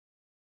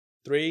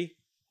3,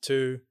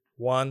 2,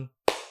 1.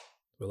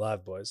 We're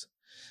live, boys.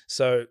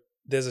 So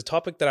there's a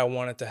topic that I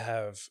wanted to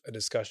have a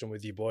discussion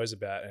with you boys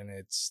about, and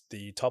it's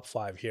the top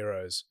 5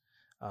 heroes,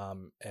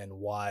 and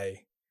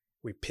why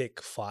we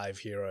pick 5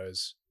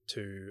 heroes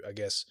to, I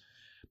guess,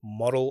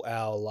 model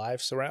our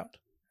lives around.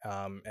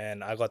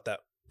 And I got that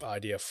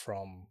idea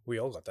we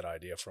all got that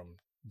idea from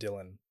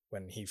Dylan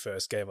when he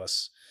first gave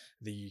us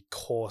the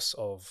course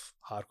of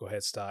Hardcore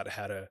Headstart,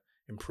 how to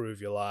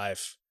improve your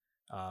life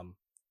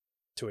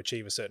to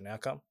achieve a certain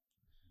outcome.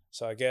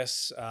 So I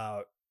guess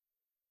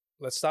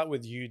let's start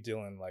with you,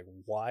 Dylan. Like,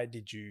 how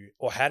did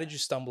you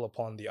stumble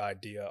upon the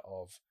idea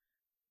of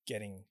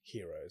getting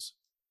heroes?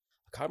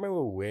 I can't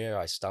remember where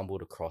I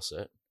stumbled across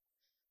it.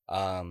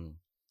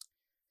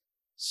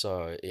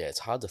 So yeah, it's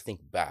hard to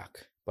think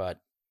back,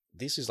 but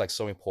this is like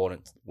so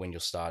important when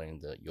you're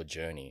starting your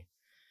journey.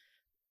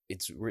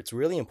 It's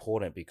really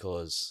important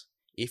because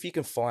if you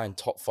can find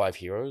top 5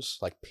 heroes,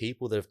 like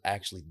people that have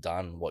actually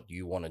done what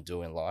you want to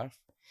do in life,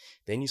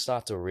 then you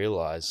start to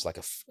realize, like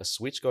a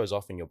switch goes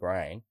off in your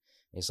brain, and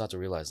you start to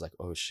realize, like,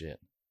 oh shit,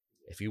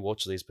 if you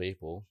watch these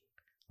people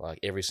like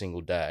every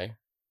single day,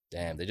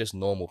 damn, they're just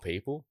normal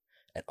people,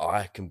 and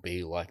I can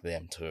be like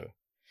them too.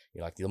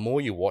 Like the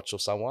more you watch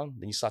of someone,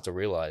 then you start to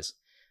realize,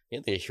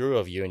 they're a hero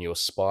of you and you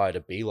aspire to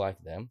be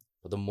like them.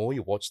 But the more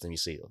you watch them, you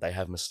see they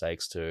have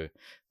mistakes too.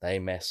 They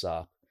mess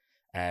up.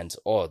 And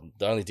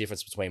the only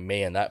difference between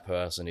me and that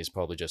person is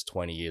probably just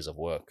 20 years of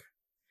work.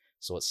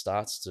 So it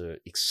starts to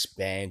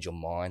expand your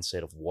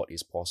mindset of what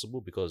is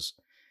possible, because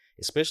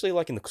especially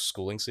like in the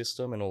schooling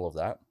system and all of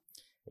that,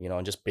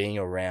 and just being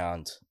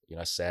around,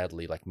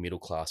 sadly, like middle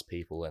class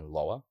people and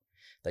lower,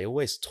 they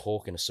always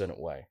talk in a certain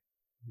way.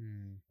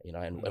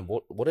 And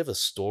whatever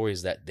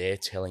stories that they're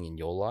telling in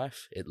your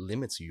life, it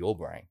limits your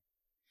brain.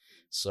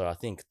 So I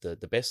think the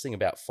best thing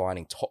about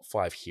finding top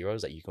 5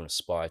 heroes that you can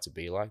aspire to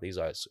be like, these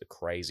are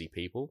crazy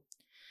people,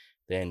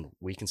 then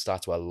we can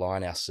start to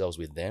align ourselves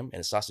with them, and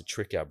it starts to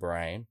train our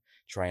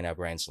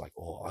brains like,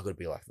 I got to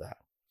be like that.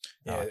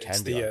 Yeah,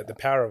 it's the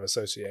power of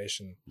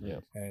association. Yeah.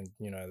 And,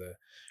 the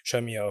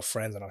show me your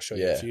friends and I'll show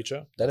you the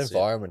future. That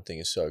environment thing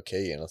is so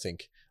key. And I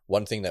think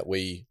one thing that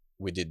we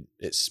did,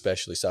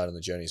 especially starting the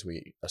journey, is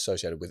we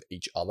associated with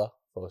each other,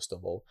 first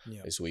of all,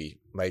 is we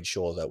made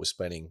sure that we're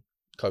spending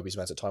copious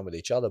amounts of time with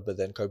each other, but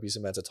then copious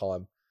amounts of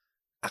time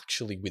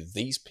actually with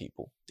these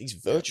people, these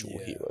virtual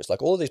heroes.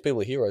 Like all of these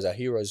people are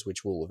heroes,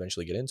 which we'll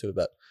eventually get into,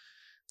 but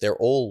they're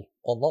all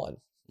online.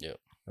 Yeah.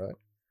 Right?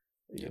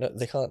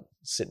 They can't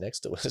sit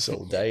next to us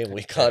all day and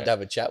we can't have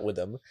a chat with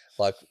them.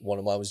 Like one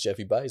of mine was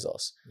Jeffy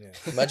Bezos. Yeah.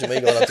 Imagine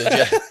me going up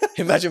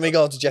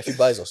to Jeffy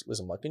Bezos.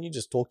 Listen, Mike, can you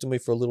just talk to me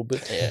for a little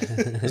bit? Yeah.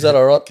 Is that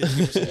all right? Can you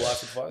give some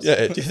life advice?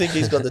 Yeah. Do you think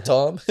he's got the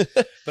time?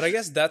 But I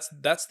guess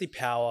that's the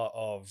power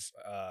of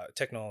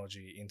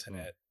technology,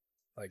 internet.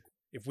 Like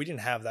if we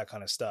didn't have that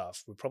kind of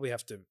stuff,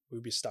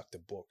 we'd be stuck to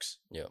books.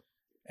 Yeah.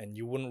 And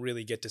you wouldn't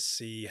really get to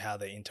see how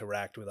they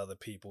interact with other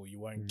people. You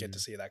won't get to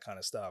see that kind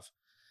of stuff.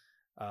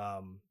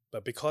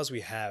 But because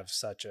we have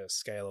such a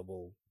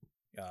scalable,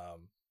 I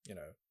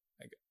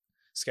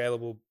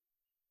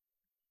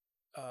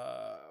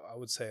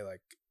would say like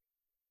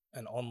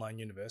an online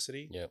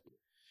university,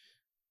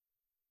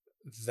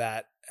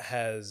 that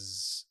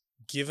has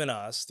given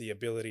us the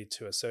ability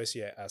to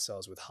associate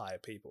ourselves with higher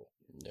people.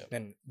 Yep.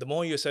 And the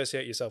more you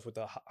associate yourself with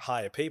the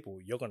higher people,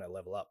 you're going to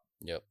level up.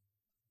 Yep.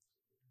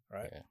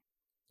 Right?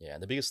 Yeah.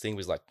 And the biggest thing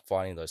was like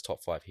finding those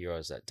top 5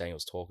 heroes that Daniel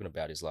was talking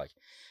about is like,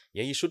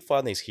 you should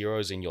find these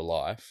heroes in your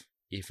life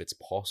if it's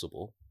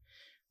possible,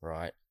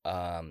 right?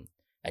 And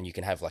you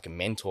can have like a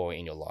mentor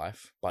in your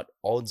life, but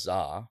odds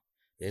are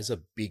there's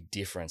a big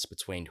difference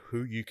between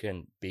who you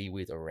can be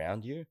with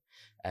around you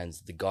and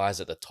the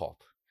guys at the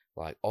top.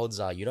 Like odds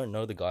are you don't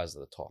know the guys at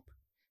the top,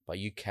 but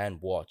you can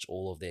watch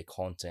all of their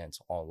content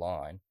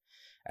online.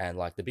 And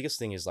like the biggest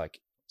thing is like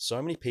so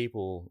many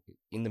people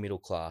in the middle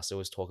class, they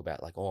always talk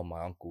about like,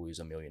 my uncle is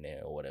a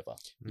millionaire or whatever.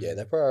 Yeah,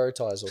 they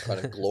prioritize or kind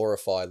of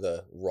glorify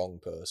the wrong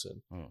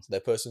person. So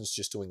that person's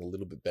just doing a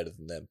little bit better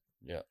than them.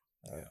 Yeah.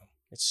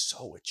 It's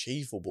so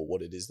achievable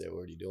what it is they're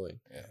already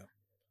doing.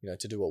 Yeah.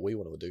 To do what we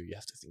want to do, you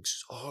have to think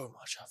so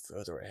much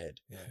further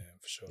ahead. Yeah,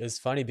 for sure. It's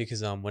funny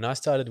because when I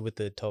started with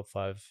the top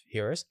 5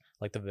 heroes,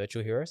 like the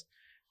virtual heroes,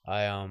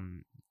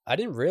 I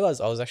didn't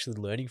realize I was actually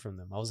learning from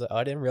them.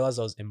 I didn't realize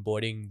I was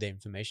embodying the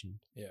information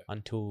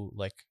until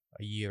like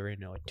a year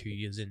in or 2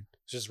 years in.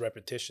 Just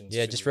repetitions.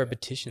 Yeah, just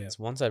repetitions.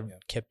 Yeah. Once I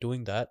kept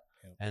doing that,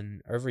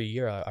 and over a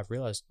year, I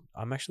realized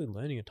I'm actually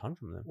learning a ton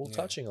from them. Well,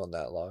 touching on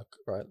that, like,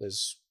 right,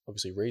 there's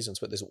obviously reasons,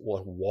 but there's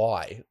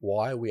why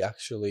are we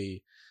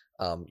actually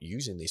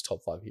using these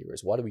top 5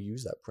 heroes? Why do we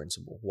use that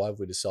principle? Why have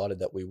we decided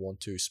that we want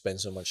to spend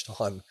so much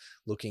time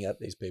looking at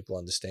these people,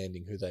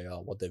 understanding who they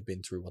are, what they've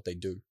been through, what they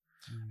do?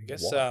 I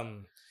guess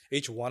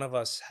each one of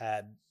us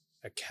had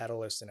a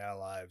catalyst in our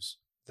lives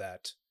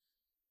that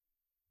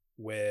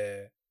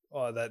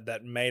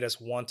made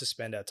us want to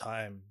spend our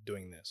time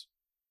doing this,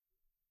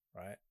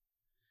 right?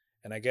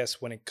 And I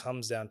guess when it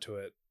comes down to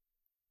it,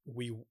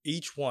 we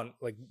each want,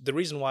 like, the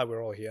reason why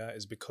we're all here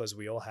is because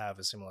we all have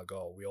a similar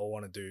goal. We all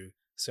want to do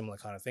similar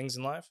kind of things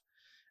in life,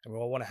 and we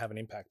all want to have an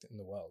impact in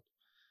the world.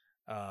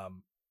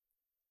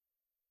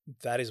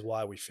 That is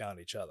why we found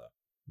each other.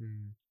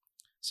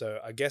 So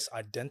I guess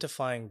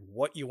identifying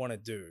what you want to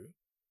do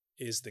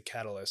is the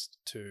catalyst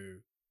to,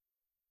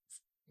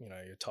 you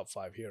know, your top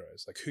 5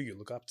 heroes, like who you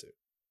look up to.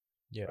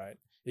 Yeah. Right.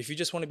 If you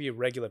just want to be a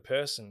regular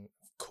person,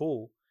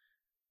 cool.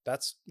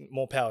 That's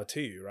more power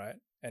to you, right?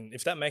 And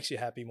if that makes you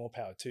happy, more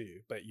power to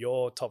you. But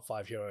your top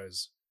 5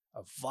 heroes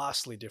are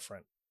vastly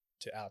different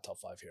to our top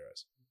 5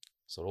 heroes.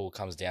 So it all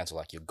comes down to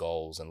like your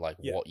goals and like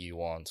what you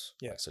want.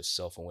 Yeah. Like, so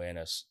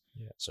self-awareness.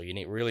 Yeah. So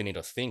you really need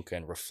to think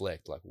and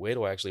reflect, like, where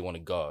do I actually want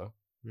to go?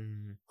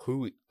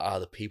 Who are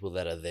the people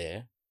that are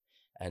there?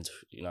 And,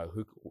 you know,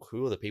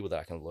 who are the people that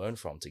I can learn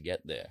from to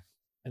get there?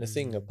 And the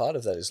thing, a part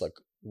of that is like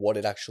what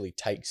it actually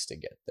takes to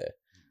get there.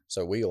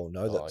 So we all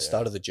know that at the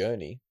start of the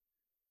journey,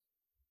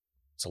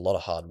 it's a lot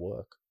of hard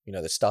work. You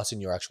know, that starts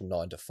in your actual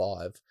 9 to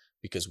 5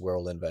 because we're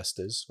all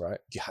investors, right?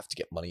 You have to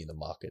get money in the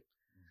market.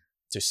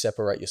 To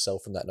separate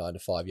yourself from that 9 to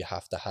 5, you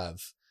have to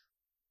have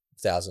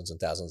thousands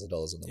and thousands of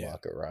dollars in the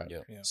market, right?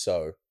 Yeah.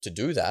 So to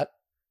do that,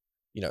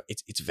 you know,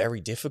 it's very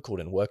difficult,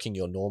 and working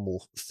your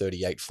normal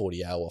 38,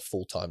 40 hour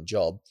full-time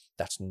job,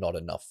 that's not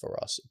enough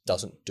for us. It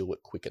doesn't do it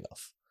quick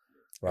enough,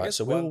 right?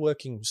 So we were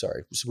working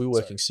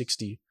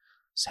 60,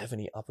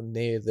 70 up and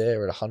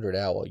there at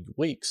 100-hour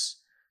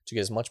weeks to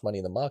get as much money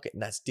in the market.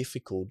 And that's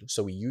difficult.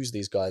 So we use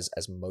these guys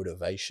as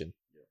motivation.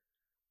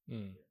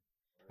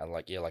 And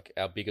like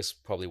our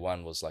biggest probably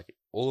one was like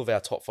all of our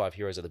top 5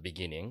 heroes at the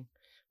beginning.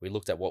 We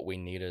looked at what we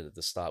needed at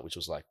the start, which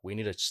was like, we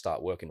needed to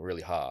start working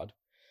really hard.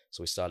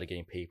 So we started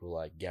getting people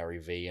like Gary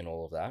Vee and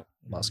all of that.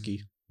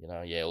 Muskie. You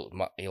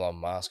know, Elon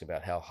Musk,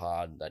 about how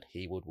hard that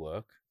he would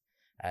work.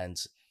 And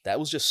that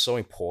was just so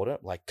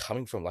important. Like,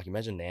 coming from, like,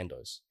 imagine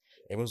Nando's.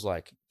 Everyone's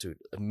like, dude,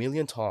 1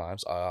 million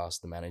times I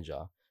asked the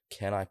manager,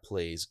 can I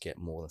please get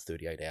more than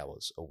 38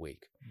 hours a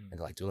week? And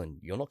they're like, Dylan,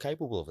 you're not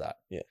capable of that.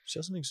 Yeah, it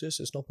doesn't exist.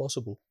 It's not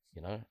possible.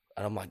 You know?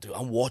 And I'm like, dude,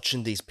 I'm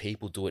watching these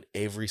people do it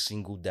every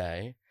single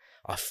day.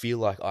 I feel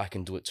like I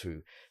can do it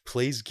too.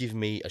 Please give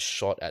me a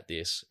shot at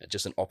this,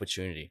 just an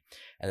opportunity.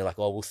 And they're like,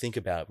 oh, we'll think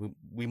about it.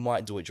 We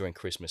might do it during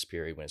Christmas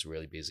period when it's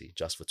really busy,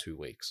 just for 2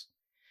 weeks.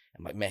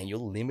 I'm like, man, you're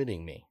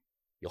limiting me.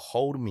 You're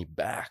holding me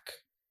back.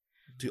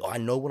 Dude, I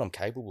know what I'm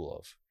capable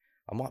of.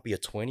 I might be a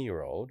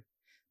 20-year-old,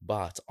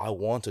 but I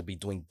want to be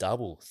doing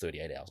double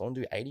 38 hours. I want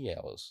to do 80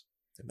 hours.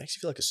 It makes you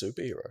feel like a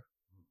superhero.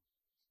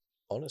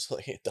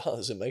 Honestly, it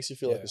does. It makes you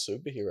feel like a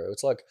superhero.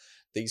 It's like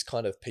these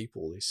kind of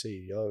people, these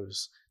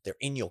CEOs, they're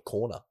in your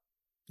corner.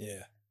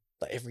 Yeah.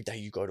 Like every day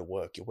you go to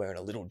work, you're wearing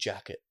a little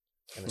jacket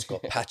and it's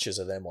got patches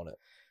of them on it.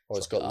 Or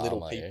it's got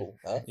little people.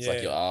 Yeah. Huh? It's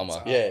like your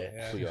armor.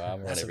 Yeah. Put your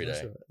armor on every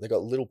day. They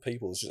got little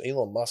people. It's just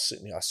Elon Musk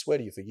sitting here. I swear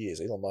to you, for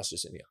years, Elon Musk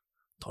just sitting here.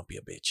 Don't be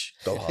a bitch.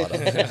 Go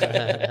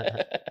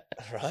harder.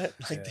 Right?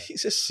 Like,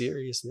 these are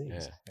serious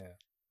things. Yeah.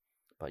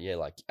 But yeah,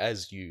 like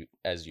as you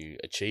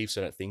achieve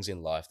certain things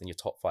in life, then your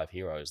top 5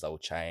 heroes, they will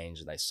change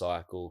and they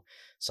cycle.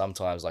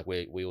 Sometimes like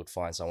we would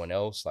find someone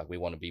else, like we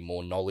want to be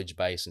more knowledge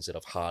based instead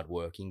of hard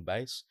working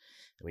based.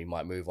 And we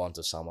might move on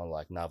to someone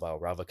like Naval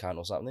Ravikant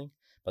or something.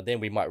 But then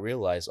we might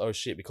realize, oh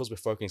shit, because we're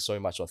focusing so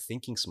much on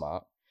thinking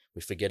smart,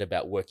 we forget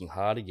about working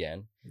hard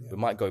again. We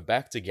might go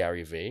back to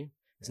Gary Vee.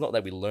 It's not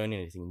that we learn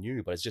anything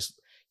new, but it's just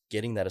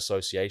getting that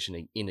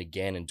association in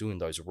again and doing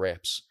those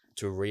reps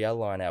to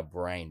realign our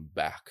brain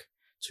back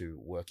to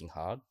working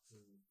hard.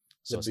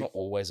 So it's not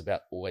always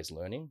about always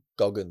learning.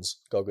 Goggins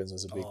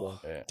is a big one.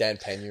 Yeah. Dan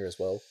Pena as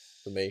well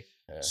for me.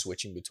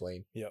 Switching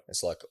between.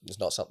 It's like it's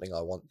not something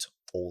I want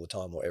all the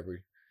time or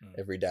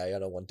every day. I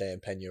don't want Dan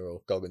Pena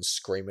or Goggins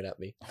screaming at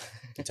me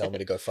to tell me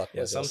to go fuck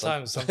myself.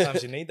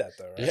 Sometimes you need that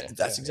though, right? Yeah,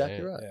 that's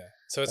exactly right. Yeah.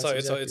 So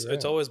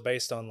it's always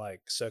based on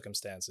like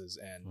circumstances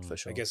and for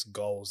sure. I guess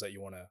goals that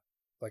you want to,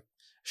 like,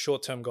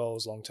 short-term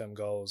goals, long-term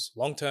goals.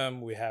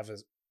 Long-term we have a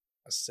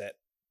set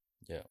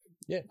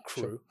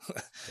crew,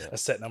 a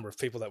set number of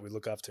people that we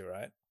look up to,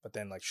 right? But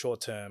then like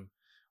short-term,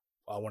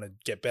 I want to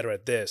get better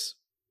at this.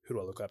 Who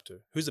do I look up to?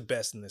 Who's the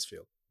best in this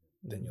field?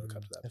 Then you look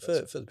up to that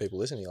person. For the people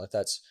listening, like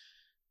it's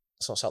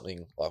not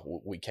something like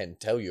we can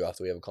tell you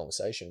after we have a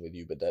conversation with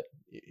you, but that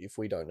if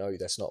we don't know you,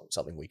 that's not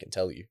something we can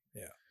tell you.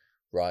 Yeah.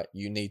 Right?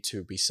 You need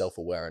to be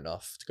self-aware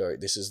enough to go,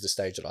 this is the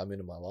stage that I'm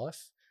in my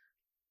life.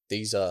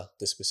 These are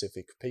the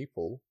specific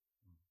people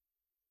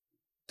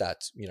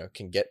that, you know,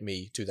 can get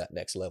me to that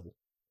next level.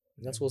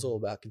 And that's what it's all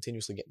about,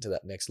 continuously getting to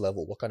that next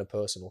level. What kind of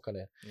person, what kind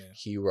of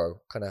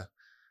hero, kind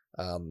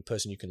of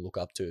person you can look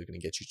up to going to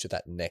get you to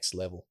that next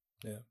level.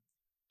 Yeah.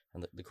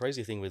 And the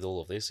crazy thing with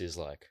all of this is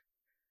like,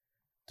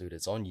 dude,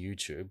 it's on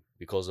YouTube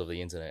because of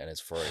the internet and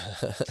it's free.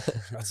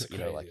 That's the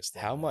craziest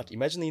thing, how much,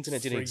 imagine the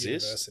internet didn't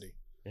exist. University.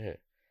 Yeah.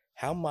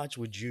 How much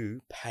would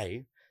you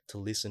pay to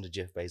listen to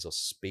Jeff Bezos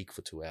speak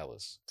for 2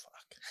 hours?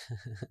 Fuck.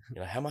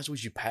 You know, how much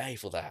would you pay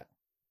for that?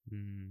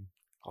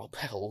 I'll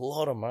pay a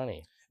lot of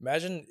money.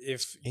 Imagine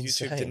if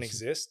YouTube didn't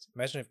exist.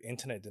 Imagine if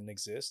internet didn't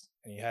exist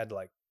and you had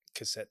like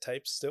cassette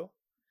tapes still.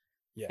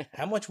 Yeah.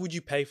 How much would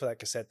you pay for that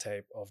cassette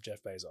tape of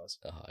Jeff Bezos?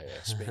 Oh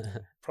yeah. Speaking.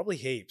 Probably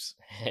heaps.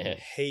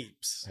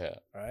 Heaps. Yeah.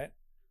 Right?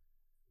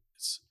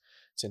 It's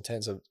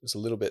intense. It's a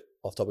little bit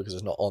off topic because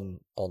it's not on.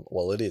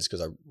 Well, it is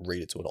because I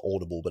read it to an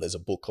Audible, but there's a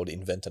book called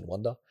Invent and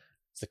Wonder.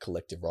 It's the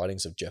collective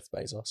writings of Jeff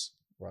Bezos,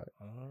 right?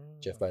 Oh,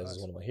 Jeff Bezos nice.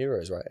 is one of my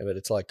heroes, right? But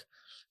it's like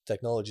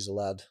technology's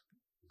allowed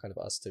kind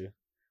of us to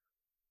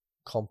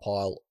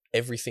compile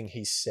everything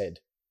he said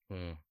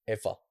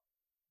ever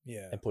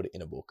and put it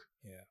in a book.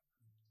 Yeah.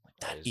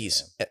 That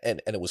is, and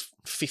it was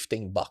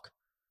 $15.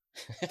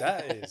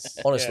 That is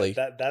honestly.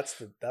 Yeah, that's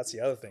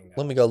the other thing. Now.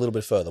 Let me go a little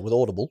bit further with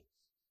Audible.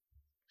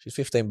 She's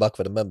 $15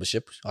 for the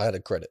membership. I had a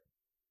credit.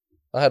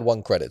 I had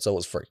one credit, so it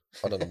was free.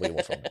 I don't know what you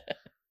want from me.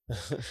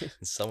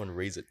 Someone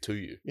reads it to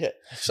you. Yeah.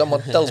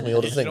 Someone tells me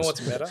all the things. You know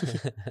what's better?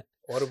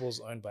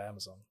 Audible's owned by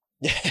Amazon.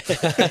 Yeah.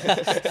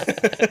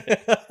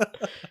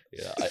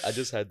 Yeah, I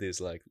just had this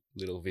like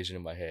little vision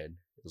in my head.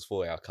 It was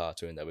for our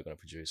cartoon that we're going to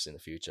produce in the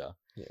future.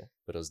 Yeah.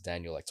 But it was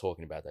Daniel like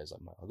talking about that. He's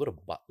like, I got a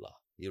butler.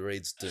 He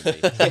reads to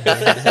me.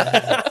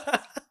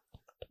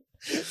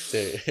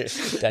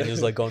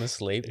 Daniel's like going to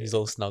sleep. He's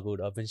all snuggled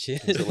up and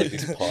shit. He's got like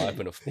this pipe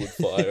and a wood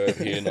fire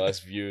over here. Nice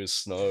views,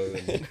 snow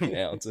and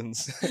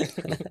mountains.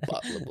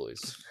 Butler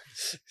boys.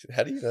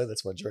 How do you know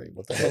that's my dream?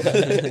 What the hell?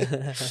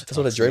 That's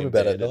what I dream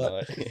about at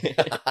night.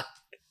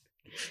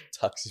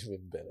 Tucks him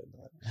in bed at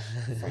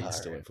night. Reads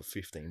to him for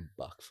 $15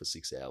 for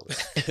 6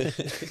 hours.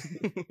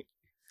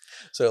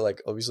 So,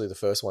 like, obviously, the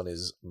first one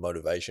is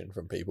motivation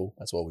from people.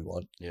 That's what we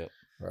want. Yeah.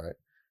 Right.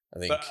 I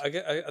think. But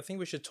I think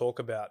we should talk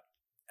about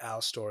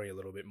our story a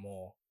little bit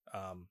more.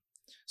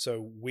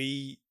 So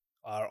we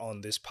are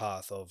on this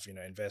path of,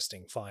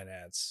 investing,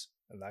 finance,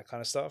 and that kind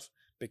of stuff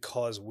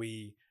because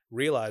we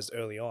realized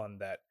early on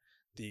that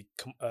the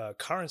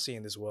currency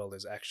in this world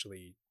is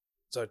actually,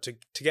 so to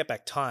get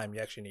back time, you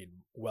actually need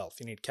wealth.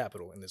 You need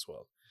capital in this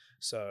world.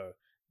 So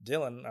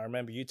Dylan, I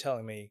remember you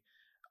telling me,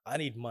 I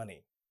need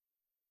money.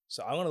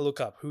 So I'm going to look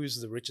up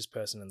who's the richest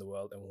person in the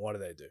world and what do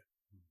they do.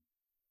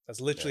 That's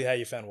literally how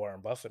you found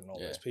Warren Buffett and all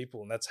those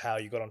people. And that's how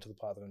you got onto the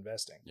path of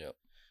investing. Yep.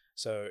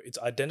 So it's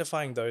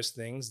identifying those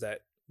things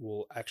that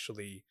will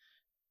actually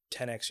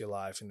 10x your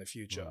life in the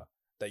future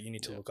that you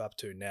need to look up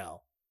to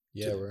now.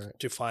 Yeah, right.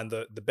 To find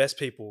the best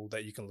people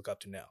that you can look up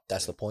to now.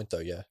 That's the point, though.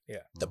 Yeah.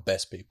 Yeah. The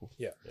best people.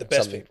 Yeah. The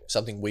best people.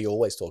 Something we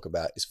always talk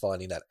about is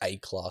finding that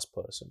A-class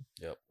person.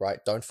 Yep. Right.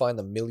 Don't find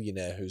the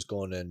millionaire who's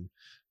gone and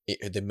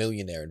the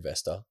millionaire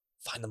investor.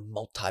 Find the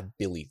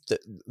multi-billion.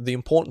 The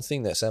important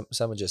thing that Sam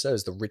just said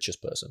is the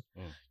richest person.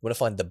 You want to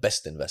find the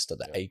best investor,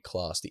 the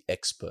A-class, the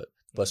expert,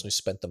 the person who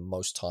spent the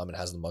most time and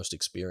has the most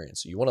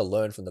experience. You want to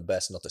learn from the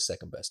best, not the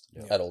second best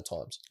at all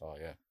times. Oh,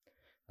 yeah.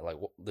 And like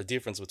the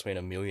difference between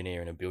a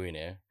millionaire and a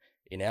billionaire,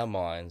 in our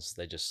minds,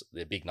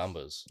 they're big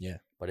numbers. Yeah.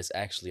 But it's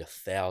actually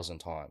 1,000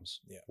 times.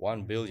 Yeah.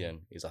 1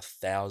 billion is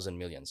 1,000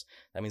 millions.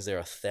 That means there are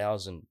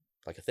 1,000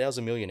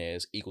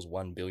 millionaires equals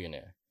 1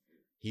 billionaire.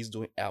 He's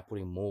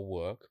outputting more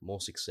work, more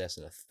success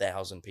than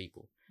 1,000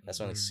 people. That's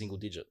only single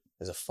digit.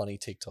 There's a funny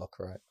TikTok,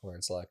 right, where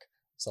it's like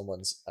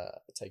someone's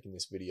taking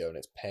this video and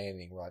it's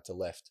panning right to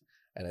left,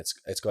 and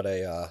it's got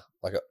a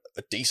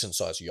decent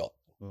sized yacht,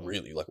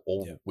 really, like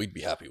we'd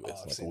be happy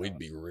with, we'd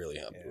be really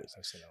happy with,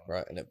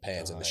 right? And it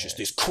pans and it's just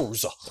this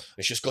cruiser.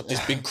 It's just got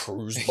this big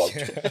cruise boat,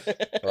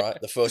 right?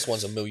 The first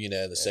one's a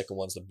millionaire, the second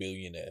one's the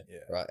billionaire,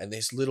 right? And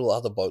this little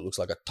other boat looks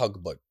like a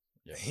tugboat.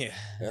 Yeah.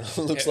 It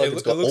looks like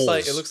it's got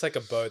oars. It looks like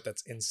a boat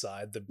that's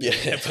inside the boat.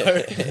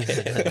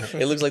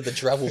 It looks like the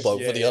travel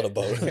boat for the other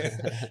boat.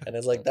 And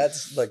it's like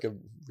that's like a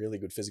really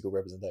good physical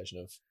representation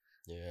of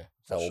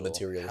how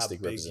materialistic how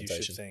big representation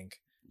you should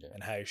think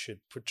and how you should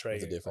portray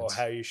or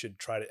how you should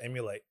try to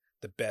emulate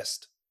the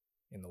best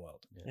in the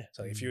world. Yeah.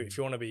 So if you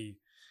want to be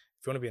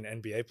an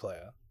NBA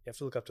player, you have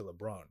to look up to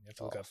LeBron. You have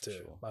to look up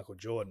to Michael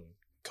Jordan,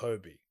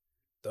 Kobe.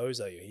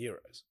 Those are your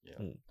heroes.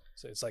 Yeah.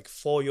 So it's like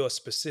for your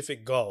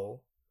specific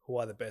goal, who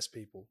are the best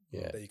people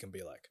that you can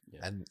be like?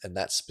 Yeah. And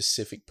that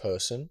specific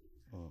person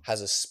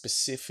has a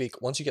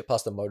specific, once you get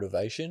past the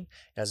motivation,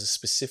 it has a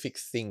specific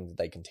thing that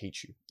they can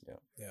teach you.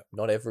 Yeah.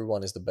 Not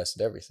everyone is the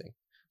best at everything.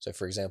 So,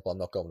 for example, I'm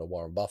not going to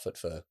Warren Buffett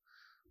for,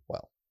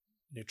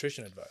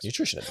 nutrition advice.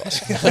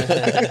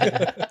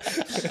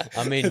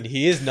 I mean,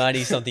 he is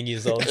 90-something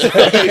years old. You should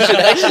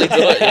actually do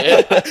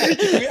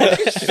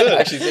it, You should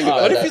actually think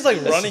about what that. if he's like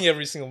running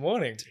every single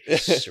morning?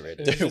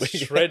 Shredded.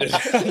 Shredded.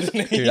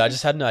 Dude, I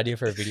just had an idea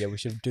for a video. We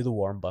should do the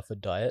Warren Buffett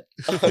diet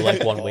for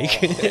like 1 week.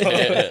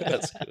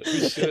 That's good.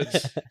 We should.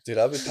 Dude,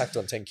 I've been packed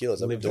on 10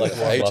 kilos. I've been Live doing like it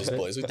for Warren ages, Buffett.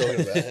 boys. We're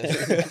talking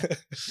about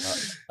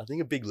I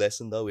think a big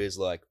lesson though is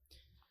like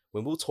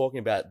when we're talking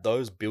about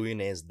those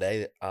billionaires,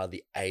 they are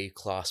the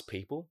A-class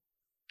people.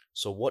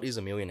 So what is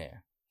a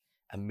millionaire?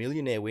 A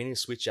millionaire, we need to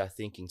switch our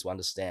thinking to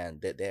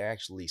understand that they're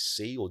actually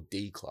C or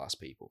D-class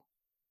people.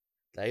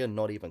 They are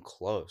not even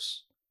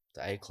close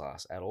to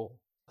A-class at all.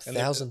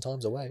 1,000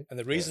 times away. And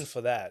the reason for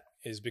that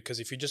is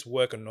because if you just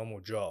work a normal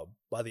job,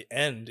 by the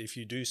end, if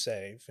you do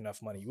save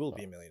enough money, you will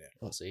be a millionaire.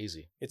 It's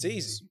easy. It's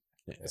easy.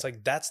 Yeah. It's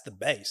like that's the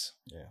base.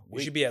 Yeah.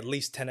 We should be at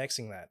least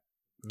 10xing that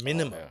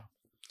minimum. Oh,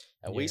 yeah.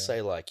 And we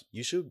say like,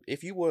 you should,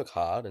 if you work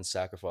hard and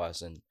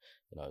sacrifice and,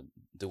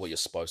 do what you're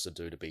supposed to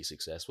do to be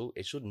successful,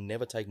 it should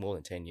never take more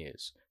than 10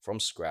 years from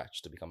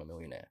scratch to become a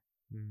millionaire.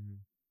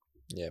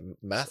 Yeah,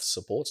 math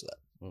supports that.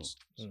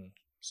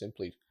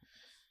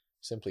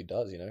 Simply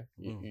does,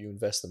 you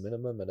invest the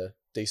minimum at a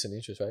decent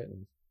interest rate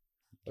and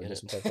get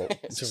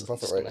some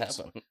profit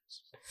rates.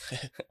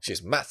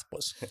 She's math,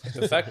 boss.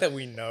 The fact that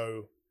we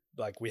know,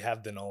 like we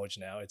have the knowledge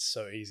now, it's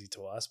so easy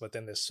to us, but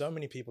then there's so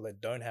many people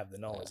that don't have the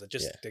knowledge that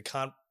just they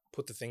can't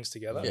put the things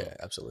together. Yeah,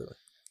 absolutely.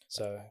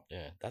 So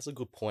that's a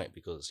good point,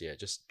 because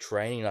just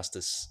training us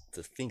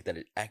to think that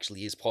it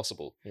actually is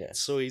possible. Yeah, it's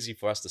so easy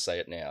for us to say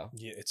it now.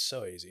 Yeah, it's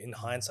so easy. In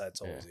hindsight,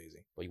 it's always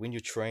easy. But when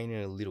you're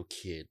training a little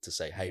kid to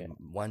say, "Hey,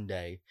 one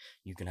day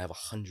you can have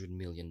 $100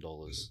 million,"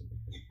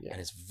 and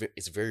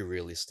it's very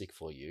realistic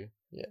for you.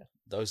 Yeah,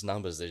 those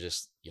numbers, they're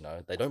just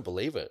they don't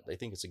believe it. They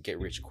think it's a get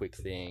rich quick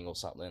thing or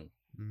something.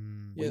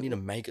 We need to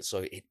make it so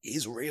it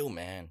is real,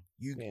 man.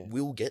 You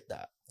will get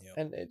that. Yeah.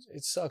 And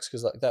it sucks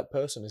because like that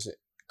person is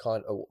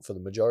kind of, for the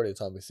majority of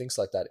the time, who thinks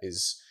like that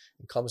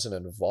comes in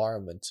an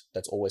environment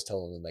that's always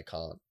telling them they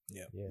can't.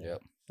 Yeah.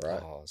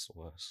 Right. Oh, it's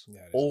worse.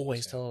 Yeah,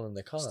 always telling them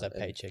they can't. It's that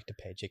paycheck to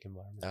paycheck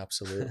environment.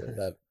 Absolutely.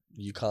 That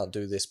you can't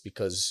do this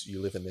because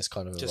you live in this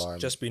kind of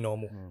environment. Just be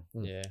normal.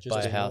 Yeah.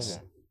 Buy a house.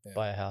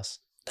 Buy a house.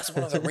 That's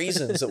one of the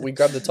reasons that we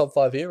grab the top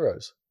 5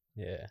 heroes.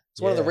 Yeah.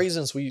 It's one of the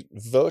reasons we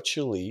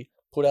virtually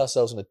put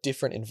ourselves in a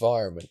different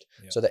environment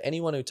so that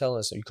anyone who tells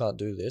us that you can't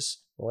do this,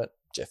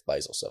 Jeff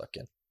Bezos said I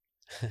can.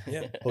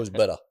 Yeah. Who's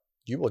better?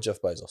 You or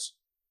Jeff Bezos?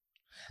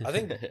 I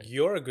think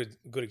you're a good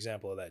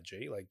example of that,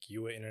 G. Like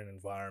you were in an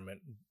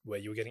environment where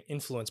you were getting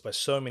influenced by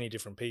so many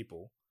different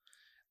people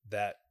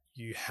that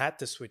you had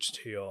to switch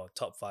to your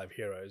top 5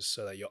 heroes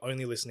so that you're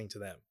only listening to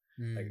them.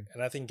 Like,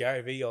 and I think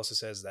Gary Vee also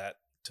says that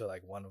to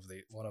like one of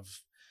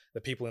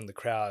the people in the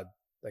crowd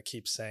that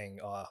keeps saying,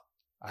 "Oh,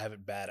 I have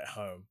it bad at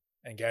home."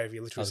 And Gary Vee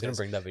literally says, going to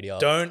bring that video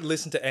up. "Don't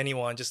listen to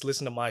anyone, just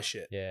listen to my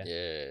shit." Yeah.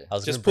 I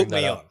was just put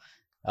me on.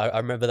 I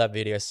remember that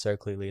video so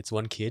clearly. It's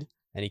one kid,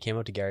 and he came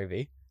up to Gary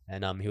Vee,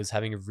 and he was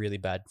having a really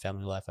bad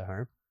family life at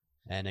home,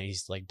 and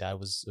he's like, dad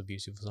was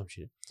abusive or some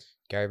shit.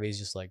 Gary Vee's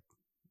just like,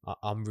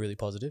 I'm really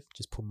positive.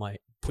 Just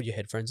put your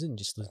headphones in and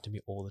just listen to me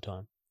all the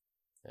time.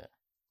 Yeah,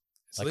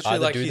 it's like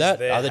either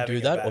do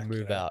that or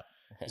move out.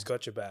 He's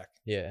got your back.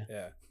 Yeah.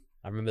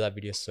 I remember that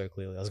video so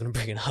clearly. I was gonna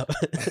bring it up.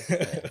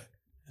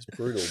 It's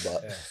brutal,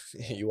 but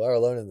you are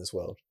alone in this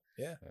world.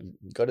 Yeah,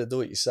 you got to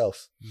do it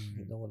yourself.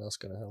 No one else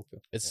gonna help you.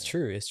 It's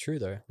true. It's true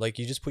though. Like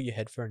you just put your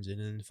headphones in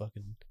and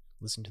fucking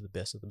listen to the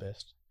best of the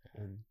best.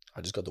 And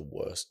I just got the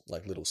worst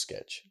little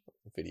sketch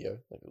video,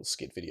 little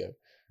skit video.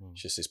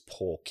 It's just this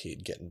poor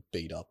kid getting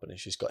beat up, and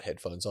she's got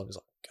headphones on. He's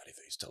like, "God, if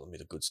he's telling me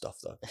the good stuff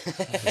though,"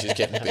 she's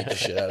getting beat the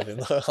shit out of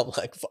him. I'm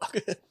like, "Fuck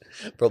it,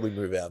 probably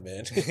move out,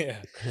 man."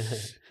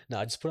 No,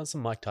 I just put on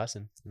some Mike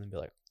Tyson and then be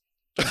like,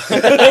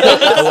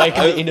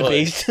 awaken the inner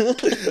beast.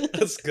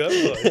 That's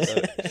good.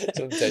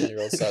 Some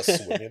 10-year-old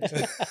starts swimming.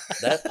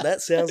 That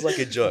sounds like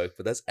a joke,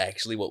 but that's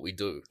actually what we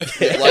do.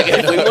 Like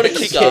if we want to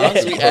kick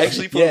ass, we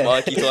actually put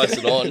Mikey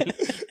Tyson on.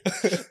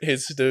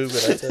 It's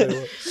stupid, I tell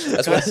you what.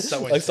 That's why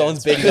so like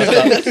someone's beating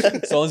us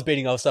up. Someone's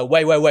beating us up.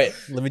 Wait.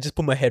 Let me just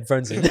put my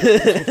headphones in.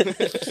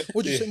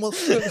 What'd you say,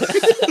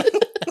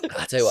 motherfucker?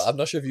 I tell you what, I'm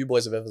not sure if you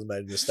boys have ever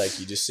made a mistake.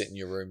 You just sit in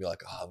your room, you're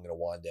like, I'm going to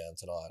wind down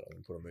tonight. I'm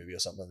going to put a movie or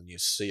something, and you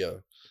see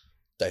a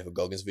David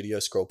Goggins video,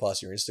 scroll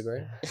past your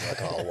Instagram. You're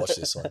like, I'll watch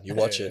this one. You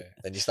watch it,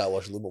 then you start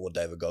watching a little bit more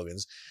David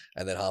Goggins,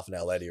 and then half an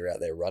hour later, you're out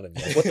there running.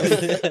 Like,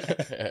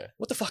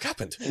 what the fuck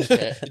happened?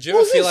 Did you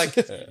ever feel like?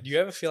 Do you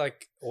ever feel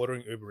like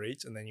ordering Uber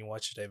Eats and then you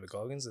watch David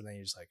Goggins and then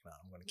you're just like, nah,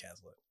 I'm going to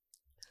cancel it.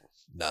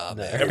 Nah,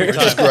 man. Every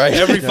time, great.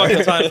 Every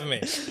fucking time for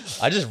me.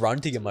 I just run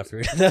to get my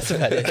food. That's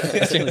about it.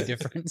 That's the only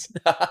difference.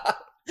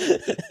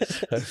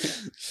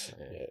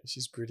 Yeah,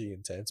 she's pretty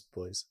intense,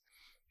 boys.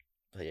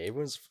 But yeah,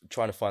 everyone's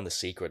trying to find the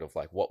secret of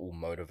like what will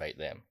motivate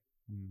them.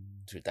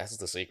 Dude, that's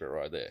the secret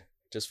right there.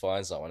 Just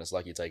find someone. It's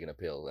like you're taking a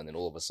pill, and then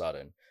all of a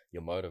sudden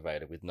you're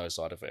motivated with no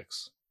side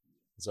effects.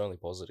 It's only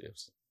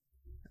positives.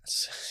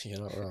 You're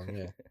not wrong.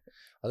 Yeah,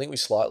 I think we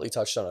slightly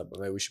touched on it, but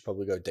maybe we should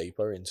probably go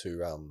deeper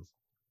into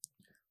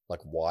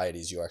like why it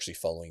is you're actually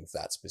following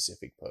that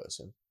specific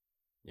person.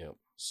 Yep.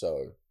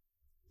 So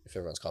if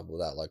everyone's comfortable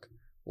with that, like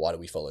why do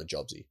we follow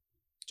Jobsy?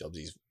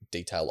 Jobsy's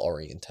detail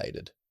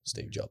orientated.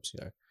 Steve Jobs,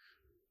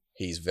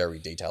 he's very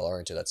detail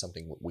oriented. That's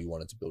something we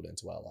wanted to build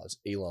into our lives.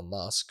 Elon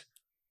Musk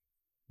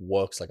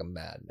works like a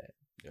madman.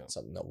 Yeah.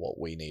 Something that what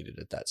we needed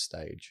at that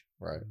stage,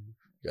 right?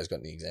 You guys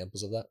got any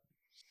examples of that?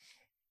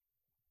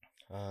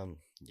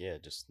 Yeah,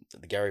 just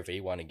the Gary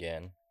Vee one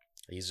again.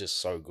 He's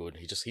just so good.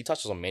 He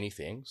touches on many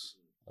things.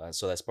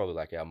 So that's probably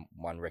like our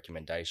one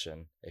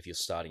recommendation if you're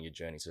starting your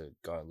journey to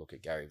go and look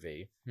at Gary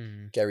Vee.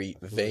 Gary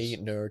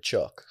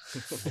Vaynerchuk.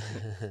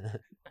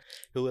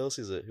 Who else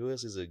is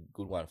a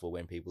good one for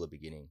when people are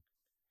beginning?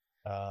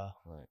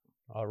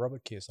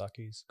 Robert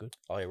Kiyosaki is good.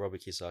 Oh yeah,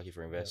 Robert Kiyosaki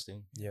for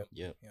investing. Yep.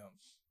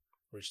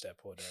 Rich Dad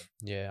Poor Dad.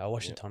 Yeah, I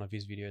watched a ton of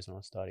his videos when I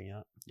was starting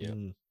out. Yeah,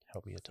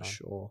 helped me a ton. For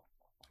sure.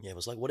 Yeah, it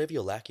was like whatever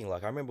you're lacking.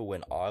 Like I remember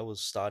when I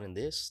was starting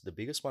this, the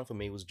biggest one for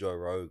me was Joe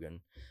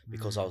Rogan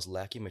because I was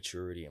lacking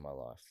maturity in my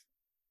life.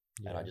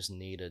 And I just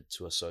needed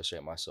to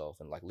associate myself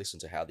and like listen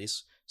to how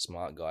this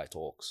smart guy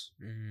talks,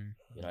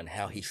 you know, and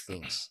how he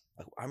thinks.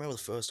 Like I remember the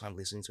first time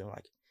listening to him,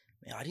 like,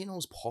 man, I didn't know it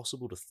was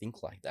possible to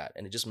think like that,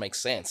 and it just makes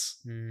sense.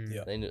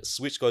 Yeah. Then the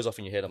switch goes off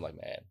in your head. I'm like,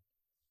 man,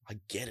 I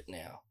get it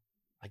now.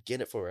 I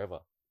get it forever.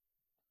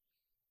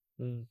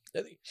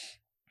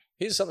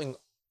 Here's something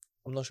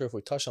I'm not sure if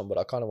we touched on, but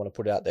I kind of want to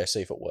put it out there,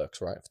 see if it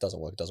works, right? If it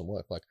doesn't work, it doesn't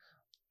work. Like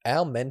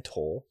our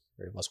mentor,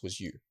 very much, was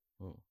you,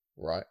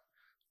 right?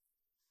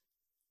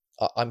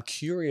 I'm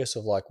curious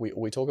of like,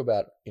 we talk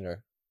about, you know,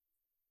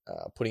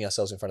 putting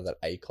ourselves in front of that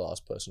A-class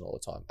person all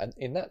the time. And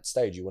in that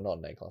stage, you were not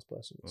an A-class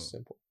person. It's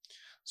simple.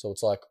 So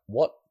it's like,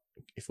 what,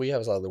 if we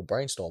have a little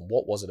brainstorm,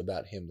 what was it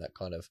about him that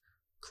kind of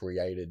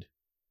created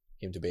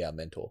him to be our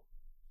mentor?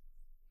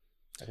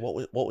 Like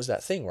what was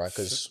that thing, right?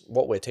 Because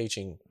what we're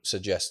teaching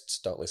suggests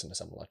don't listen to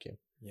someone like him.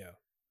 Yeah.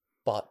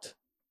 But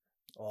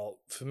well,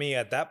 for me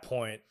at that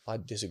point, I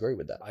disagree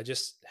with that. I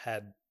just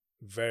had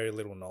very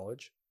little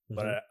knowledge.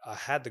 But I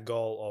had the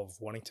goal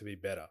of wanting to be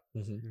better.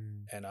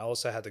 And I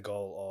also had the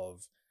goal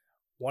of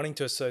wanting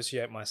to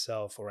associate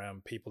myself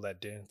around people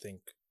that didn't think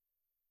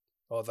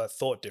or that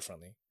thought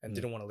differently and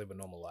didn't want to live a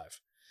normal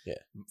life. Yeah.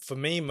 For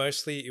me,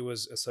 mostly it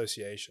was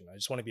association. I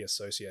just want to be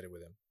associated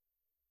with him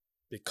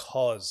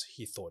because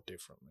he thought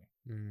differently.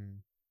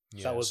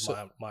 Yeah. That was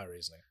my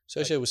reasoning.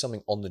 Associated with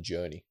something on the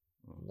journey.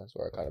 That's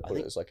where I kind of put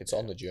it. It's like it's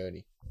on the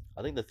journey.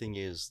 I think the thing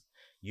is,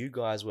 you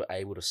guys were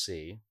able to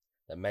see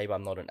that maybe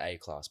I'm not an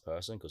A-class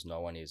person because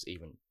no one is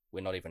even, we're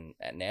not even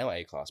now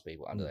A-class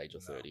people under the age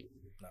of 30,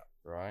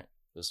 right?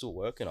 We're still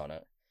working on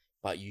it,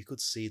 but you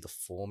could see the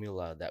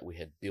formula that we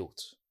had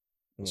built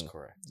was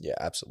correct. Yeah,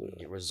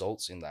 absolutely. It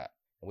results in that.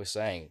 And we're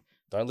saying,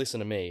 don't listen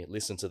to me,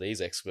 listen to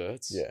these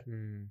experts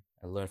and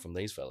learn from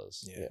these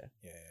fellas. Yeah.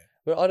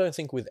 But I don't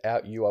think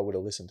without you, I would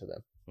have listened to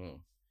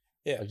them.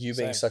 Yeah. Like you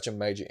being such a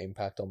major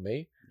impact on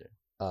me,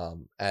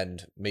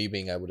 and me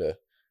being able to,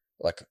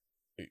 like,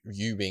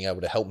 you being able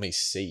to help me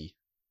see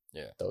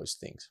those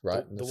things,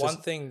 right? The one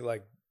thing,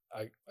 like,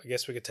 I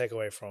guess we could take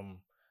away from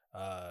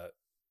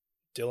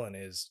Dylan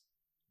is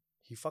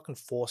he fucking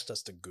forced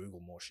us to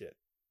Google more shit.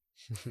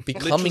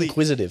 Become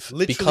inquisitive.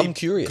 Become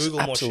curious. Google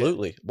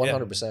absolutely.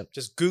 100%.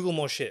 Just Google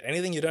more shit.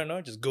 Anything you don't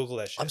know, just Google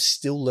that shit. I'm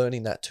still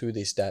learning that to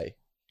this day.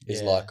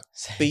 Is like,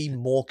 be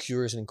more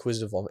curious and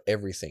inquisitive on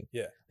everything.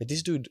 Yeah. Like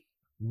this dude,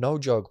 no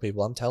joke,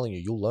 people, I'm telling you,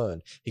 you'll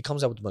learn. He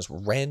comes out with the most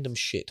random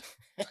shit.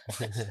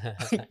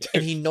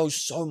 And he knows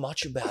so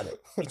much about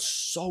it. It's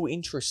so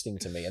interesting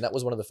to me. And that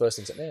was one of the first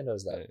things that man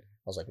knows that. I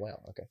was like,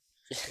 wow, okay.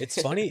 It's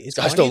funny.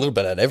 I know a little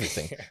bit about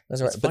everything.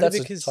 That's right. But that's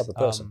because, the type of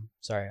person.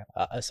 Sorry.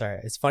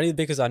 It's funny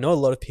because I know a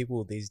lot of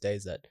people these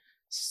days that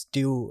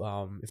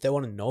still, if they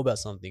want to know about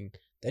something,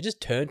 they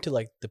just turn to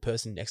like the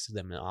person next to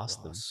them and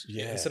ask them.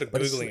 Yeah. Instead of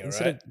Googling it,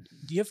 right?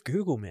 You have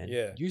Google, man.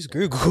 Yeah. Use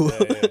Google.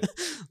 Yeah.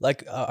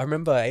 Like, I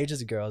remember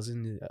ages ago, I was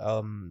in,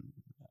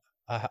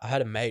 I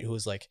had a mate who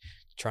was like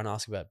trying to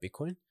ask about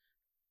Bitcoin,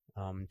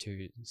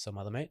 to some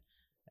other mate.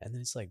 And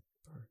then it's like,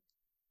 bro,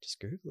 just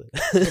Google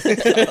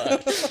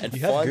it. And you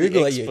have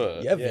Google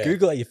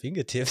Google at your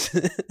fingertips.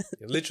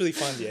 Literally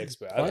find the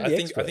expert. I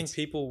think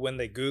people, when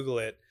they Google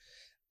it,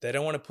 they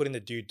don't want to put in the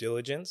due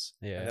diligence,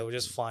 and they will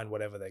just find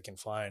whatever they can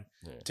find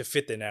to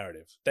fit their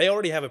narrative. They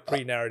already have a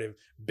pre-narrative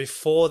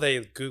before they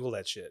Google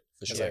that shit.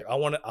 For sure. It's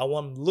like,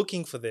 I'm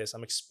looking for this.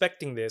 I'm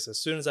expecting this. As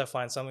soon as I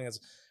find something that's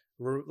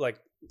like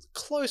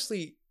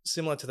closely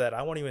similar to that,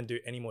 I won't even do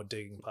any more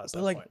digging past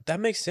that point. That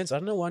makes sense. I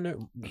don't know why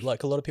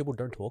like a lot of people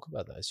don't talk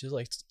about that. It's just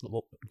like,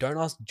 don't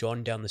ask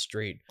John down the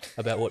street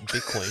about what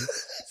Bitcoin.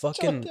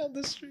 Fucking John down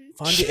the street.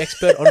 Find the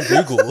expert on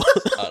Google.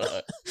 I don't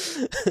know.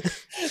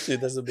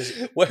 Dude, that's a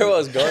bit where I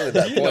was going with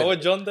that point. You know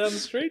what John down the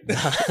street?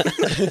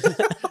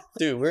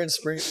 Dude, we're in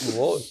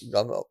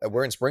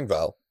we're in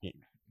Springvale.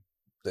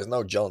 There's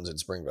no Johns in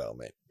Springvale,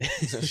 mate.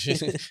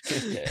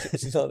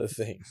 It's not a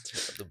thing.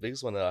 The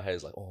biggest one that I hate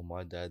is like, oh,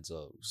 my dad's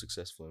a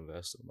successful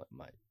investor. I'm like,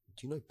 mate,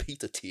 do you know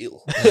Peter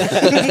Thiel?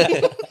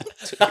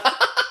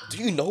 Do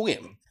you know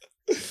him?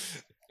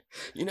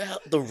 You know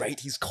the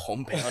rate he's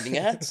compounding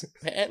at,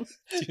 man?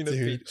 Do you know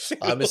Dude,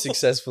 I'm a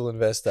successful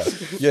investor.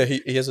 Yeah,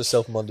 he has a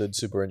self-funded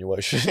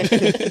superannuation.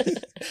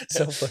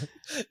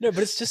 No, but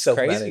it's just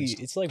crazy.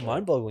 It's like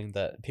mind-boggling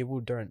that people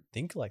don't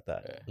think like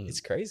that. Yeah. It's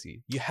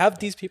crazy. You have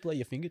these people at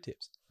your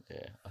fingertips.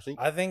 Yeah,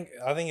 I think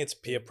it's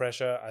peer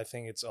pressure. I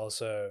think it's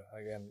also,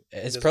 again,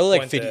 it's probably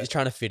like it's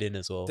trying to fit in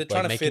as well. They're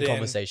trying to fit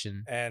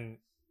conversation. And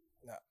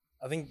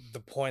I think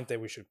the point that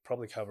we should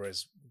probably cover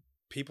is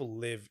people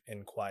live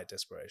in quiet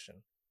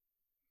desperation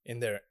in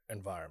their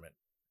environment.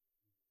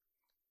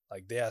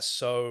 Like they are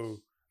so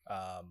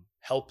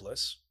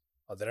helpless,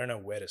 or they don't know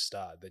where to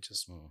start. They're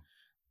just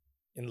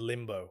in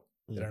limbo.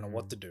 They don't know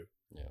what to do.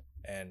 Yeah.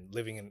 And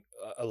living in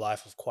a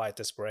life of quiet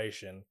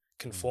desperation,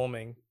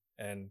 conforming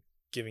and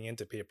giving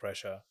into peer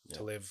pressure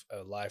to live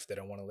a life they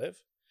don't want to live.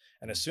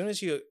 And as soon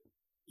as you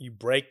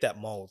break that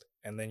mold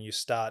and then you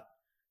start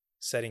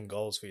setting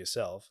goals for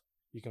yourself,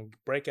 you can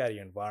break out of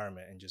your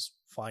environment and just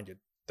find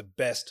the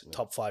best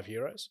top 5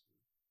 heroes.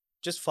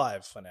 Just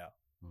 5 for now.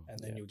 And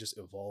then you'll just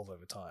evolve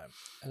over time.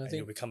 And I think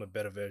you'll become a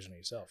better version of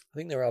yourself. I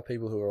think there are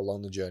people who are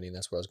along the journey, and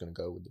that's where I was going to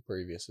go with the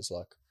previous. It's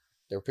like,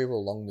 there are people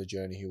along the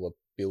journey who are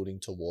building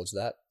towards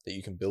that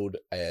you can build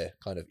a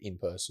kind of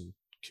in-person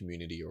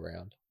community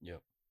around. Yeah.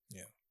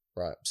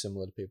 Right.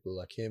 Similar to people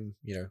like him,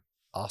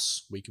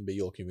 us, we can be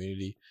your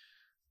community.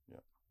 Yeah.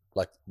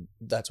 Like,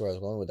 that's where I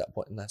was going with that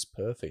point, and that's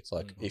perfect.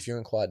 Like, if you're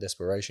in quiet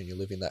desperation, you're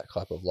living that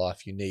type of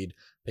life, you need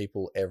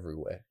people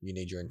everywhere. You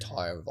need your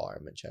entire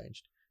environment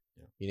changed.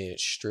 Yeah. You need it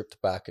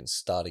stripped back and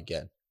start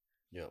again.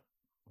 Yeah.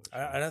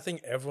 And I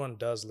think everyone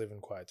does live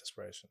in quiet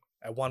desperation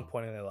at one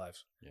point in their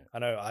lives. Yeah. I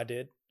know I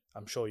did.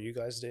 I'm sure you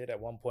guys did at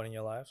one point in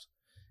your lives.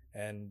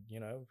 And,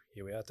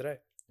 here we are today.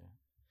 Yeah.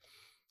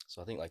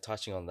 So I think, like,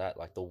 touching on that,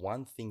 like, the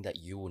one thing that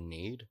you will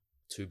need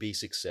to be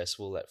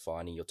successful at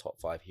finding your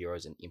top 5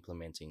 heroes and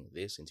implementing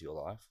this into your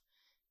life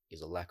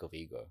is a lack of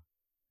ego.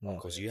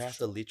 Because you have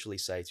to literally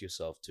say to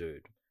yourself,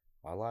 dude,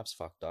 my life's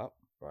fucked up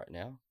right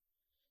now.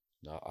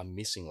 No, I'm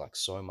missing like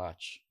so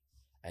much.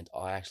 And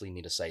I actually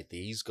need to say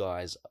these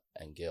guys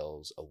and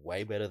girls are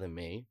way better than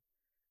me.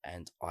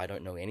 And I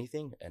don't know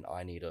anything. And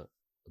I need to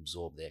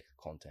absorb their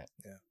content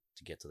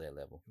to get to their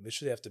level. You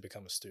literally have to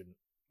become a student.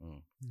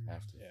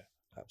 Have to. Yeah,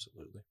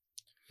 absolutely.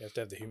 You have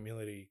to have the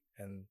humility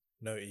and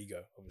no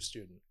ego of a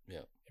student.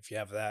 Yeah. If you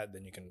have that,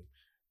 then you can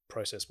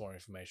process more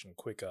information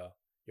quicker.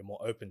 You're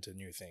more open to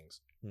new things.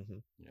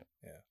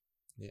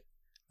 Yeah,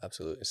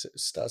 absolutely. It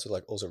starts with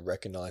like also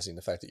recognizing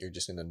the fact that you're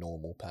just in a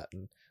normal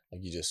pattern.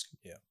 Like you just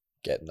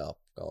getting up,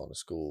 going to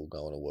school,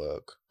 going to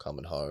work,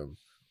 coming home,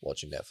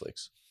 watching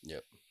Netflix.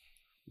 Yep.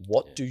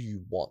 What do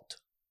you want?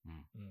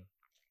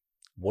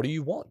 What do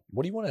you want?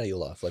 What do you want out of your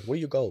life? Like, what are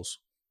your goals?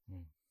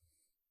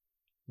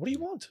 What do you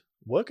want?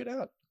 Work it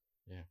out.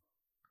 Yeah.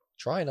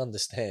 Try and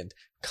understand.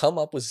 Come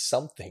up with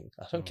something.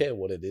 I don't care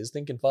what it is.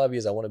 Think in 5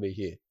 years, I want to be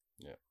here.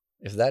 Yeah.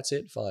 If that's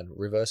it, fine.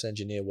 Reverse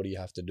engineer. What do you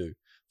have to do?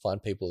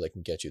 Find people that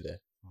can get you there.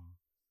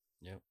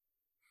 Yeah.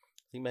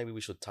 I think maybe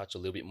we should touch a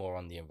little bit more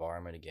on the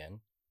environment again.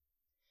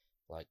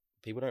 Like,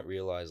 people don't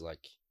realize,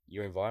 like,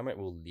 your environment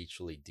will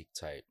literally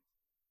dictate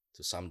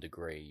to some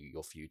degree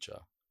your future.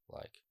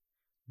 Like,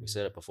 we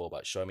said it before,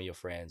 but show me your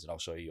friends and I'll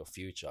show you your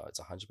future. It's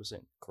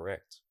 100%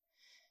 correct.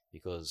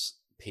 Because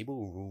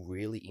people will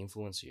really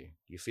influence you.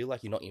 You feel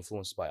like you're not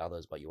influenced by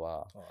others, but you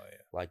are. Oh, yeah.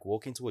 Like,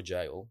 walk into a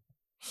jail,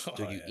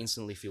 you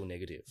instantly feel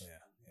negative.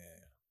 Yeah.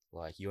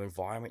 Like, your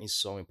environment is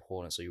so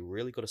important. So you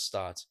really got to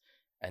start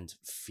and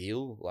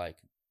feel like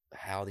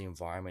how the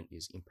environment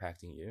is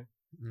impacting you.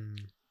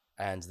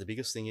 And the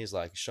biggest thing is,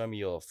 like, show me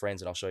your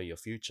friends and I'll show you your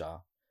future.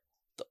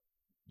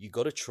 You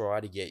got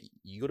to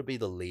you got to be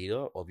the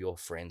leader of your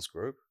friends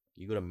group.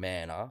 You got to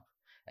man up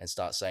and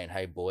start saying,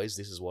 hey boys,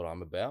 this is what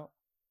I'm about.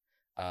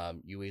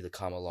 You either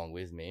come along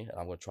with me and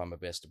I'm going to try my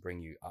best to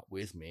bring you up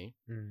with me.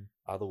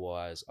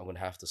 Otherwise, I'm going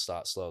to have to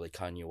start slowly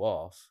cutting you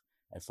off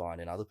and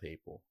finding other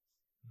people,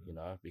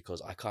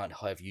 because I can't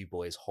have you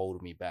boys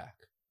hold me back.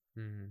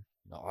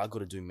 I got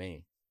to do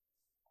me.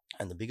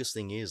 And the biggest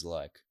thing is,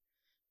 like,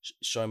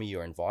 show me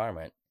your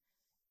environment.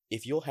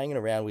 If you're hanging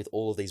around with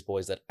all of these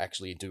boys that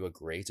actually do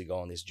agree to go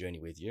on this journey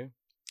with you,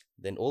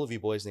 then all of you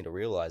boys need to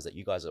realize that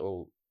you guys are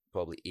all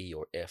probably E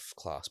or F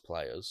class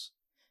players.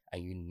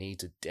 And you need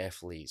to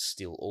definitely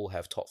still all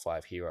have top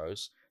 5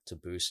 heroes to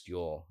boost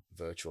your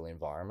virtual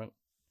environment.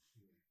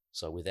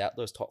 So without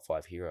those top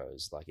 5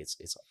 heroes, like,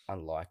 it's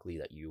unlikely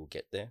that you will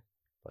get there.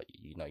 But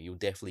you'll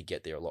definitely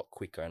get there a lot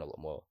quicker and a lot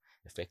more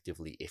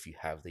effectively if you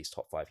have these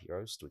top 5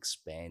 heroes to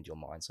expand your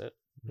mindset.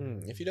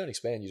 If you don't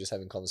expand, you're just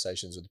having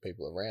conversations with the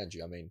people around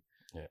you. I mean,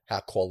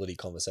 how quality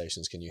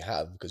conversations can you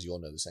have? Because you all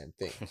know the same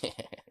thing.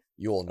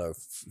 You all know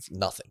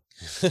nothing.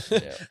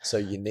 So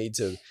you need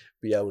to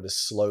be able to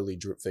slowly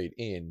drip feed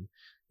in,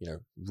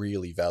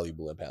 really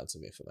valuable amounts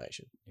of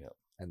information.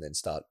 And then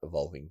start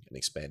evolving and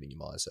expanding your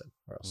mindset.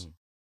 Or else.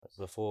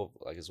 Before,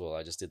 like, as well,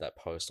 I just did that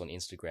post on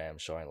Instagram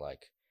showing,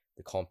 like,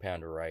 the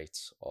compound rate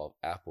of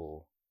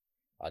Apple.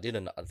 I think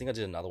I did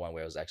another one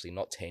where it was actually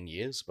not 10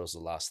 years, but it was the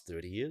last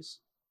 30 years.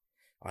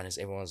 And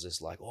everyone's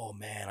just like, oh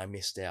man, I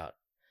missed out.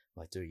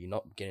 I'm like, dude, you're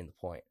not getting the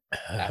point.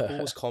 Apple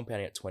was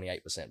compounding at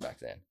 28% back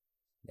then.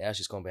 Now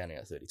she's compounding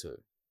at 32%.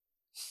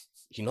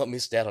 You're not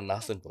missed out on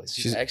nothing, boys.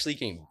 She's actually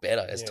getting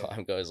better as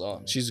time goes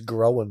on. She's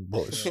growing,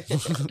 boys.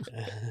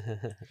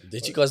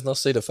 Did you guys not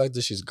see the fact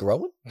that she's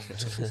growing?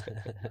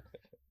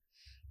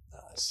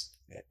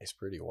 It's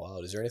pretty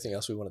wild. Is there anything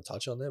else we want to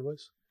touch on there,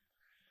 boys?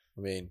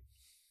 I mean,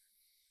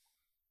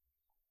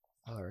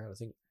 all right, I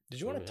think. Did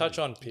you want to touch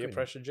on peer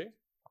pressure, G?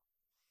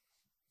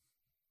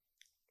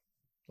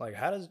 Like,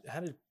 did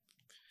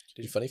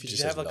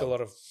you have like a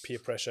lot of peer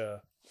pressure?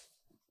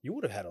 You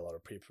would have had a lot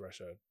of peer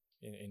pressure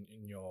in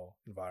your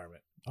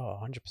environment. Oh,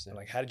 100%.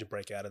 Like, how did you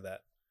break out of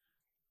that?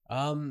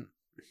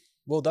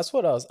 Well, that's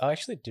what I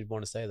actually did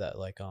want to say that,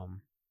 like,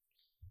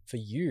 for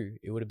you,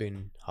 it would have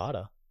been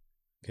harder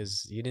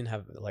because you didn't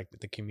have, like,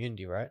 the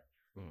community, right?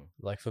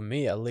 Like, for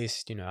me, at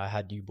least, I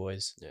had you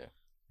boys. Yeah.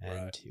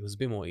 And it was a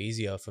bit more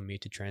easier for me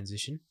to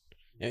transition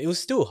it was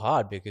still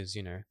hard because,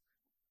 you know,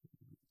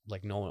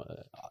 like no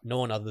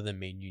one other than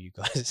me knew you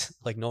guys.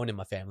 Like no one in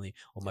my family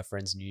or my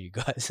friends knew you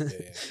guys.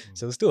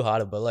 So it was still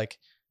harder, but like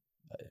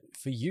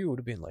for you, it would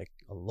have been like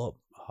a lot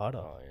harder.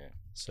 Oh yeah.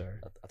 So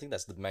I think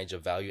that's the major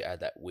value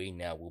add that we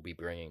now will be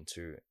bringing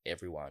to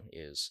everyone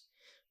is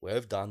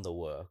we've done the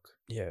work.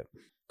 Yeah.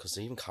 Because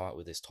to even come up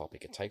with this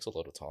topic, it takes a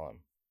lot of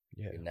time.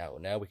 Yeah. And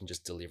now we can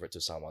just deliver it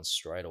to someone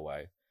straight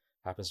away.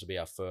 Happens to be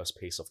our first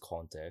piece of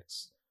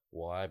context.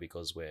 Why?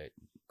 Because we're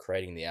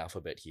creating the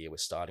alphabet here. We're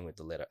starting with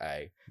the letter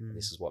A. And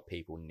this is what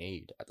people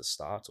need at the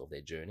start of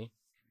their journey.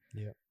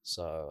 Yeah.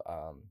 So,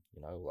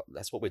 you know,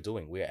 that's what we're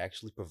doing. We're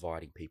actually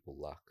providing people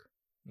luck.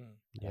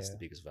 That's the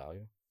biggest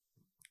value.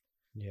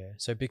 Yeah.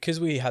 So because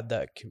we had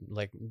that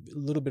like a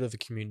little bit of a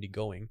community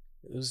going,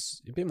 it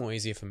was a bit more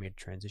easier for me to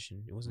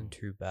transition. It wasn't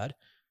too bad.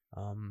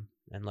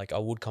 And like I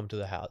would come to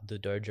the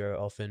dojo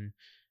often,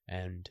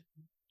 and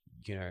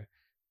you know,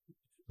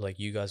 like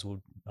you guys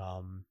would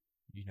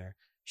you know,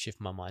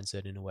 shift my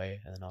mindset in a way,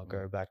 and then I'll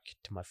go back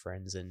to my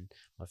friends and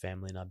my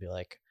family, and I'll be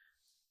like,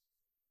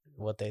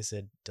 what they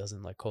said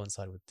doesn't like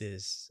coincide with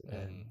this,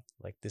 and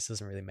like this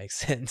doesn't really make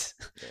sense.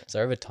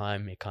 So over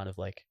time, it kind of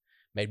like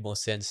made more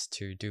sense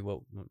to do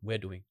what we're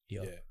doing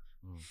here.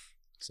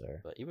 So,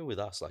 but even with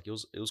us, like it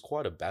was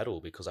quite a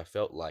battle because I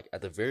felt like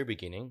at the very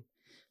beginning,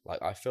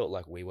 like I felt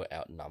like we were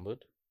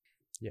outnumbered.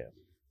 Yeah.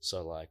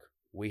 So like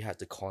we had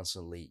to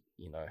constantly,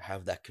 you know,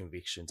 have that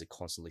conviction to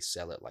constantly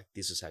sell it. Like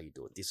this is how you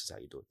do it. This is how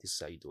you do it. This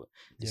is how you do it.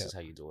 This is how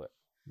you do it.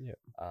 Yeah.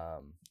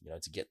 You know,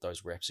 to get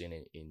those reps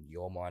in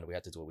your mind, we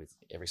had to do it with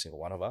every single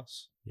one of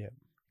us. Yeah.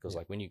 Because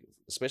like when you,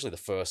 especially the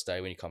first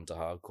day when you come to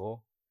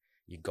hardcore,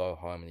 you go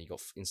home and you got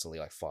instantly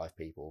like 5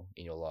 people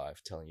in your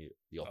life telling you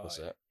the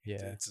opposite. Yeah.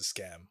 It's a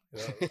scam.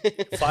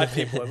 5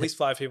 people, at least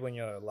 5 people in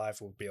your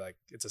life will be like,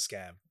 it's a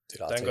scam.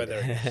 Dude, don't go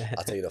there again.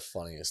 I'll tell you the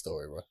funniest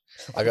story, bro.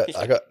 I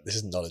got. This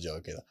is not a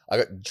joke either. I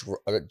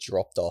got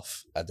dropped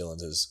off at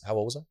Dylan's. How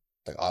old was I?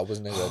 Like I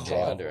wasn't even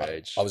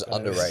underage. I was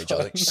underage. I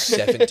was like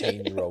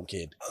 17-year-old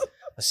kid. I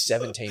was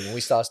 17 when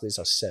we started this.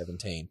 I was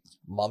 17.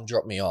 Mum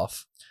dropped me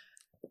off,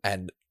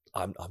 and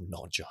I'm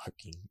not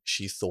joking.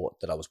 She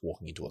thought that I was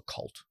walking into a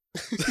cult.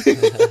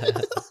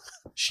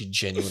 She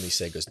genuinely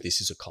said, "Goes,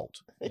 this is a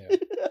cult.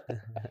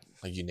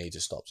 Like you need to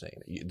stop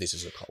saying it. This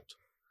is a cult."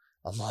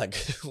 I'm like,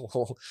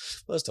 well,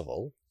 first of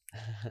all,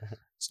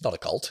 it's not a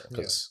cult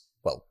because,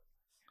 well,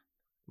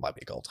 it might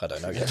be a cult. I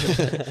don't know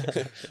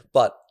yet.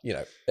 But, you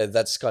know,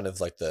 that's kind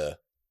of like the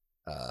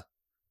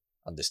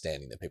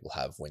understanding that people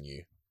have when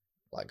you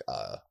like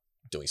are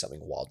doing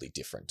something wildly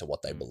different to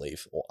what they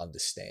believe or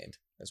understand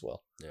as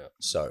well. Yeah.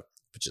 So,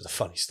 which is a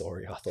funny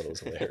story. I thought it was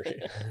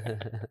hilarious.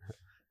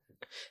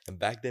 And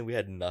back then we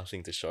had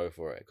nothing to show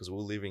for it because we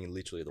were living in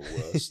literally the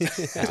worst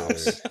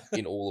house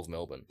in all of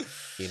Melbourne.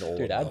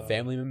 Dude, I had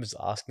family members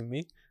asking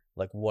me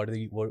like, what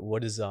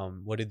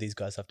did these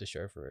guys have to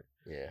show for it?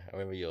 Yeah, I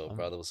remember your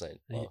brother was saying,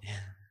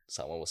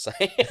 someone was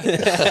saying,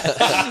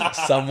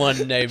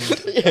 someone named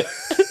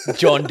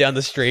John down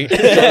the street.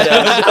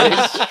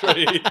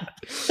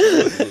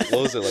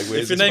 What was it like?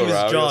 Where's if your name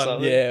Ferrari is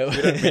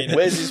John,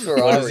 where's his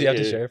Ferrari? What does he have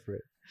to show for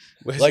it?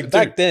 Like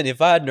back then, if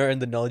I had known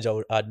the knowledge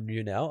I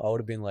knew now, I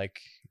would have been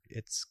like,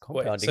 it's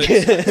compounding.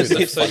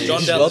 Wait, so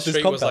John down the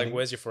street was like,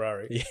 "Where's your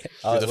Ferrari?" Yeah,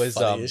 the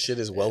funniest shit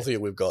is wealthier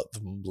we've got,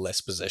 the less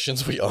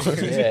possessions we own.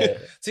 Yeah.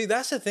 See,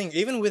 that's the thing.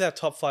 Even with our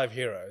top 5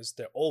 heroes,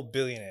 they're all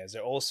billionaires.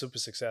 They're all super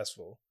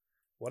successful.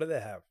 What do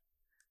they have?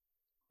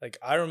 Like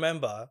I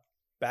remember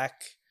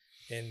back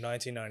in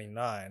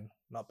 1999,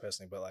 not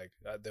personally, but like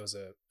there was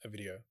a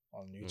video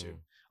on YouTube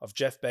of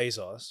Jeff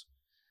Bezos.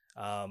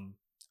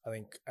 I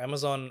think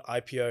Amazon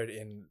IPO'd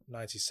in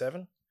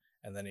 97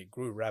 and then it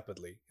grew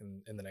rapidly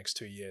in the next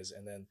 2 years.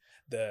 And then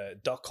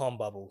the .com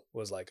bubble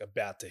was like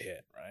about to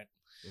hit, right?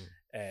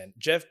 And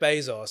Jeff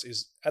Bezos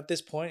is at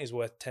this point is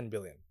worth $10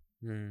 billion.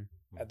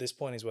 At this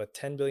point he's worth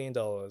 $10 billion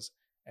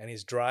and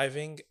he's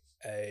driving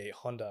a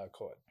Honda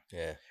Accord.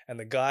 Yeah. And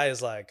the guy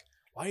is like,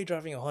 why are you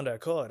driving a Honda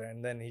Accord?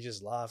 And then he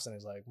just laughs and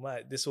he's like,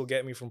 mate, this will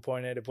get me from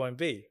point A to point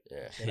B.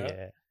 Yeah. You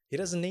know? He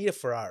doesn't need a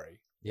Ferrari.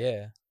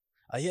 Yeah.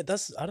 Yeah,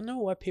 I don't know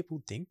why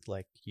people think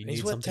like you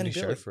need something to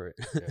show for it.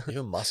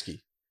 Even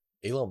Muskie.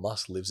 Elon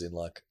Musk lives in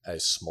like a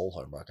small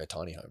home, like a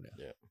tiny home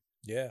now.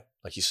 Yeah.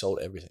 Like he sold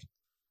everything.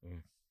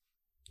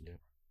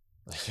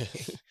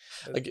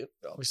 Like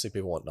obviously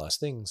people want nice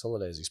things,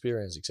 holidays,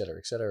 experience, etc.,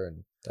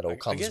 and that all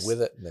comes with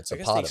it, and it's a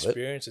part of it.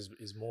 Experience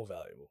is more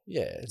valuable.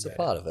 Yeah, it's a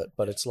part of it,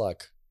 but it's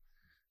like,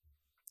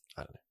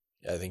 I don't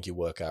know. I think you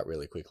work out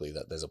really quickly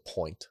that there's a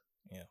point.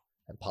 Yeah.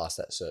 And past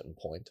that certain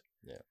point,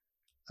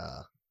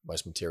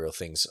 most material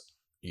things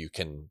you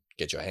can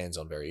get your hands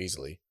on very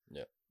easily.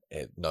 Yeah.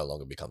 It no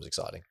longer becomes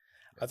exciting.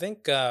 I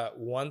think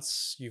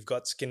once you've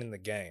got skin in the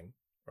game,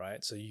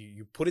 right? So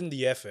you put in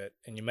the effort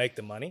and you make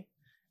the money,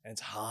 and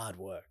it's hard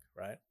work,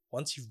 right?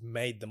 Once you've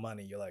made the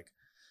money, you're like,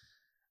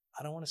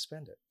 I don't want to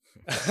spend it.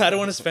 I don't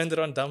want to spend it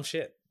on dumb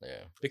shit.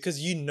 Yeah. Because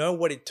you know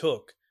what it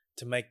took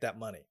to make that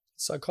money.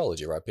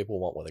 Psychology, right? People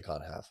want what they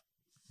can't have.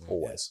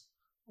 Always.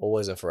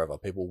 Always and forever.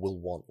 People will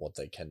want what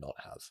they cannot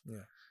have.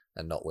 Yeah.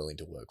 and not willing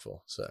to work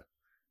for. So,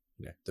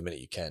 the minute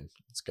you can,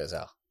 it goes,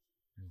 I'll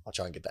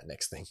try and get that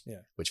next thing.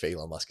 Yeah. Which for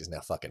Elon Musk is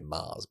now fucking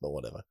Mars, but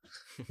whatever.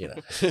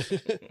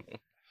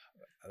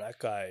 That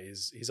guy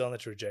he's on the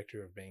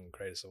trajectory of being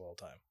greatest of all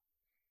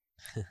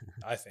time.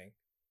 I think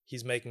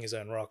he's making his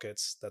own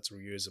rockets that's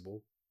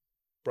reusable.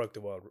 Broke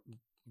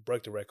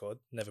the record,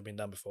 never been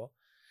done before.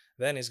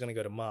 Then he's going to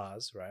go to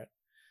Mars, right?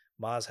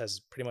 Mars has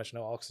pretty much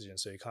no oxygen,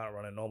 so you can't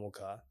run a normal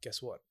car.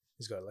 Guess what?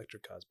 He's got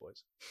electric cars,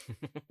 boys.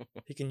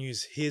 He can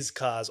use his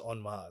cars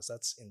on Mars.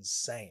 That's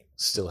insane.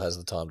 Still has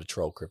the time to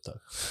troll crypto.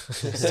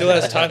 Still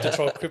has time to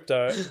troll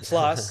crypto.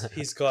 Plus,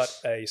 he's got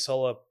a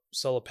solar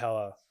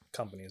power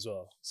company as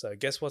well. So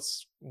guess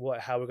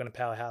how we're going to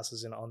power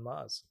houses on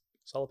Mars?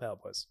 Solar power,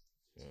 boys.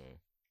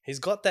 He's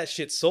got that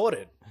shit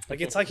sorted.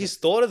 Like, it's like he's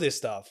thought of this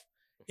stuff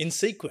in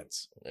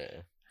sequence.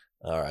 Yeah.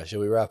 All right,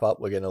 shall we wrap up?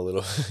 We're getting a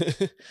little...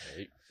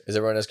 Has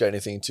everyone else got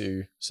anything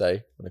to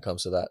say when it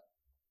comes to that?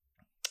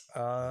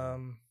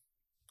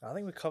 I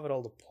think we covered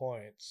all the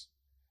points.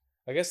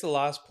 I guess the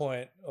last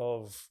point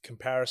of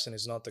comparison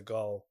is not the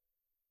goal.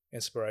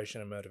 Inspiration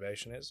and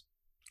motivation is.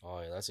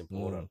 Oh, yeah, that's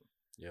important.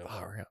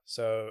 Yeah.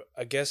 So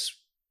I guess,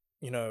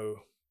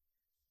 when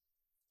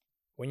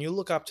you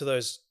look up to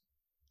those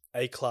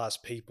A-class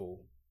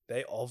people,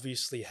 they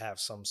obviously have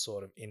some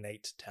sort of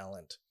innate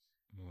talent,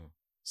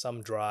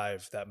 some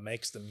drive that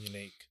makes them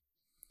unique.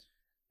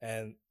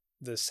 And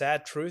the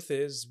sad truth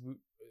is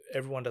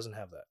everyone doesn't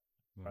have that.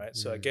 Right.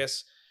 So I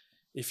guess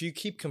if you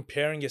keep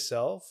comparing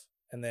yourself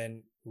and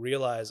then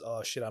realize,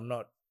 oh shit, I'm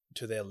not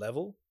to their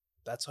level,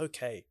 that's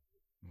okay.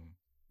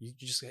 You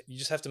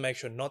just have to make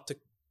sure not to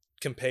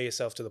compare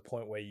yourself to the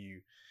point where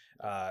you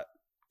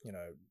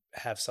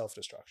have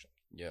self-destruction.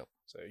 Yeah.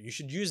 So you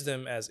should use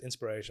them as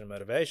inspiration and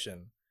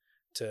motivation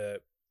to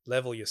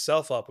level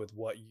yourself up with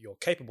what you're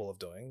capable of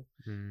doing.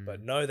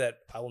 But know that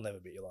I will never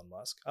be Elon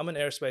Musk. I'm an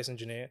aerospace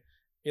engineer.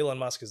 Elon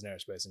Musk is an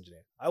aerospace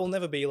engineer. I will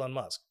never be Elon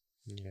Musk.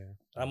 Yeah.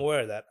 I'm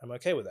aware of that. I'm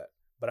okay with that.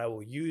 But I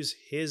will use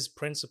his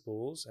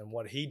principles and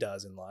what he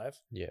does in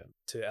life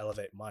to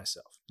elevate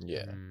myself.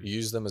 Yeah.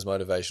 Use them as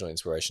motivational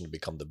inspiration to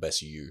become the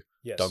best you.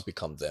 Yes. Don't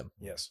become them.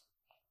 Yes.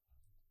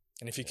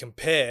 And if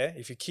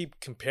you keep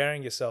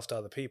comparing yourself to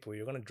other people,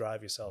 you're going to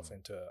drive yourself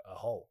into a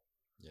hole.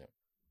 Yeah.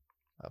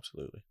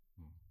 Absolutely.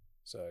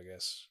 So I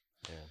guess.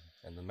 Yeah.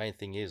 And the main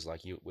thing is,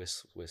 like,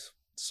 we're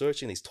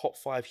searching these top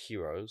 5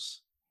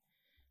 heroes,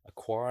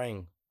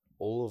 acquiring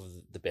all of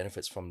the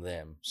benefits from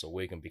them so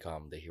we can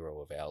become the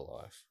hero of our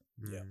life.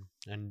 Yeah.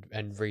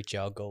 And reach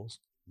our goals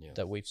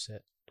that we've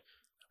set.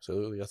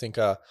 Absolutely. I think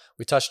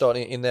we touched on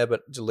it in there,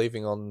 but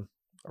leaving on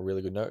a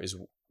really good note is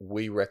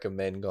we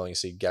recommend going to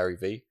see Gary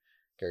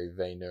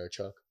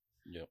Vaynerchuk.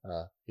 Yeah.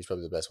 He's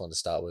probably the best one to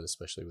start with,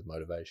 especially with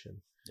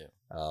motivation.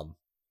 Yeah.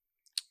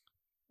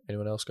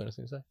 Anyone else got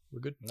anything to say? We're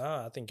good? No,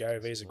 I think Gary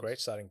Vee is a great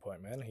starting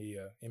point, man. He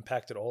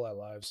impacted all our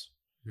lives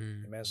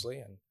immensely,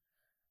 and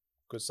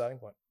good starting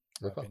point,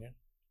 in my opinion.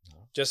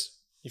 Just,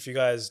 if you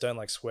guys don't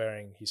like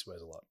swearing, he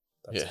swears a lot.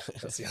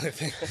 That's the only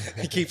thing.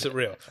 He keeps it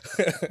real.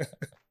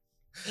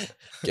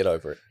 Get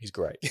over it. He's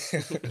great.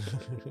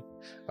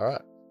 All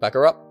right. Back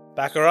her up.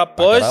 Back her up,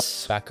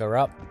 boys. Back her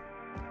up.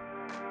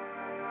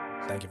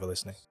 Thank you for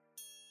listening.